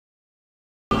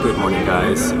Good morning,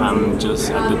 guys. I'm just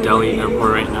at the Delhi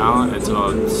airport right now. It's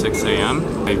about 6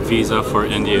 a.m. My visa for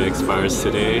India expires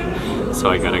today, so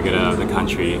I gotta get out of the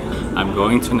country. I'm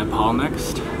going to Nepal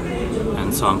next,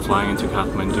 and so I'm flying into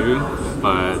Kathmandu.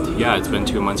 But yeah, it's been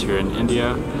 2 months here in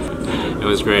India. It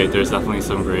was great. There's definitely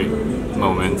some great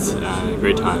moments and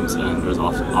great times, and there's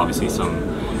also obviously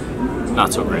some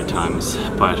not so great times.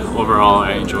 But overall,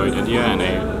 I enjoyed India, and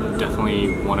I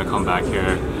definitely want to come back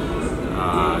here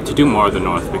to do more of the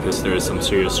north, because there's some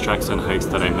serious treks and hikes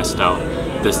that I missed out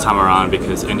this time around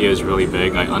because India is really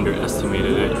big. I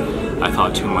underestimated it. I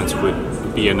thought 2 months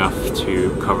would be enough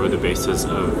to cover the bases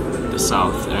of the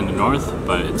south and the north,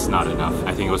 but it's not enough.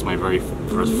 I think it was my very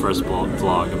first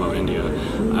vlog about India.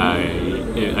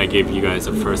 I gave you guys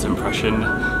a first impression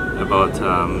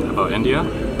about India.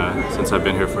 Since I've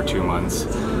been here for 2 months,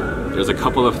 there's a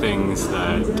couple of things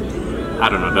that I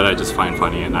don't know, that I just find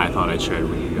funny, and I thought I'd share it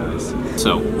with you guys.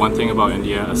 So one thing about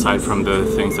India, aside from the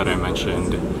things that I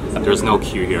mentioned, there's no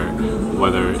queue here,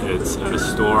 whether it's at a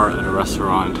store, at a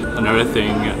restaurant. Another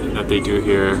thing that they do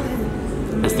here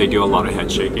is they do a lot of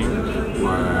head shaking,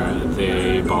 where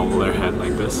they bobble their head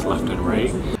like this, left and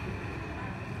right.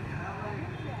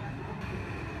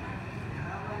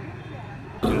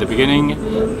 In the beginning,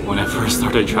 when I first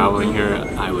started traveling here,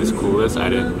 I was clueless. I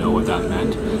didn't know what that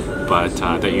meant, but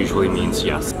that usually means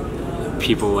yes.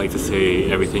 People like to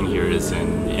say everything here is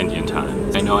in Indian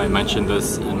time. I know I mentioned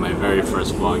this in my very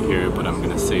first vlog here, but I'm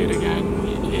gonna say it again.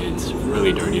 It's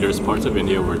really dirty. There's parts of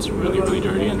India where it's really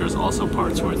dirty, and there's also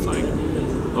parts where it's like,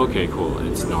 okay, cool,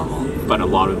 it's normal. But a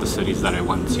lot of the cities that I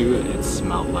went to, it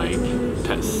smelled like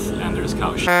piss, and there's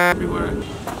cow shit everywhere.